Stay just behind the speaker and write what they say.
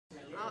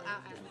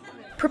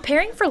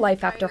Preparing for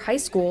life after high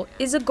school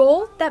is a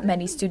goal that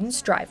many students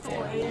strive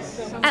for.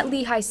 At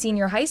Lehigh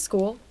Senior High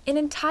School, an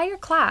entire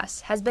class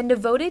has been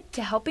devoted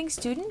to helping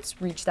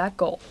students reach that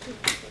goal.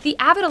 The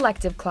Avid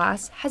elective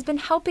class has been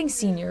helping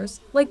seniors,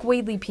 like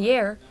Wadley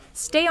Pierre,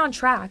 stay on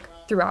track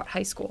throughout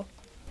high school.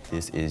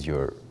 This is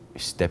your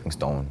stepping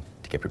stone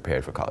to get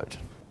prepared for college.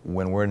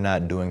 When we're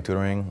not doing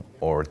tutoring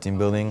or team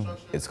building,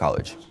 it's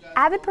college.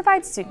 Avid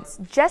provides students,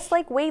 just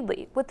like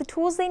Wadley, with the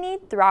tools they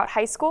need throughout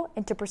high school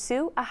and to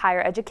pursue a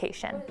higher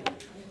education.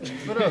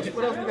 What else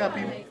we got,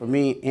 people? For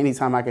me,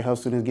 anytime I can help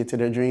students get to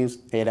their dreams,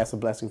 hey, that's a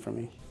blessing for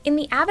me. In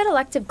the Avid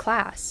elective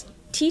class,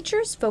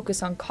 teachers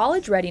focus on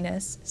college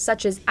readiness,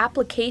 such as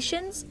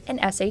applications and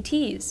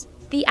SATs.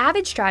 The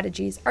Avid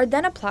strategies are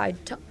then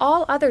applied to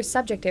all other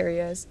subject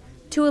areas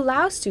to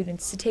allow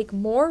students to take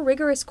more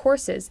rigorous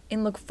courses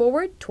and look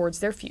forward towards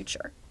their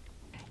future.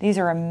 These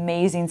are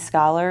amazing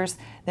scholars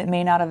that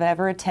may not have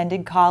ever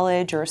attended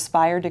college or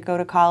aspired to go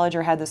to college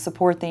or had the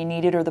support they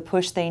needed or the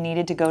push they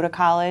needed to go to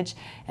college,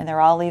 and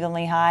they're all leaving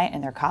Lehigh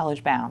and they're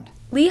college bound.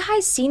 Lehigh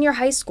Senior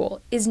High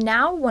School is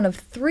now one of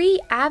 3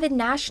 Avid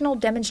National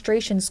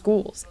Demonstration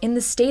Schools in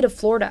the state of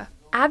Florida.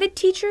 Avid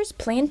teachers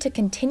plan to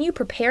continue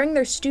preparing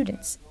their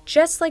students,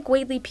 just like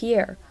Wadley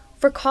Pierre,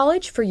 for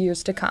college for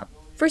years to come.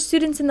 For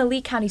students in the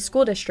Lee County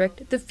School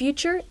District, the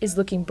future is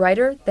looking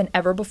brighter than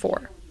ever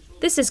before.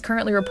 This is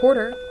Currently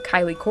reporter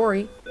Kylie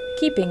Corey,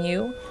 keeping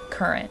you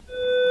current.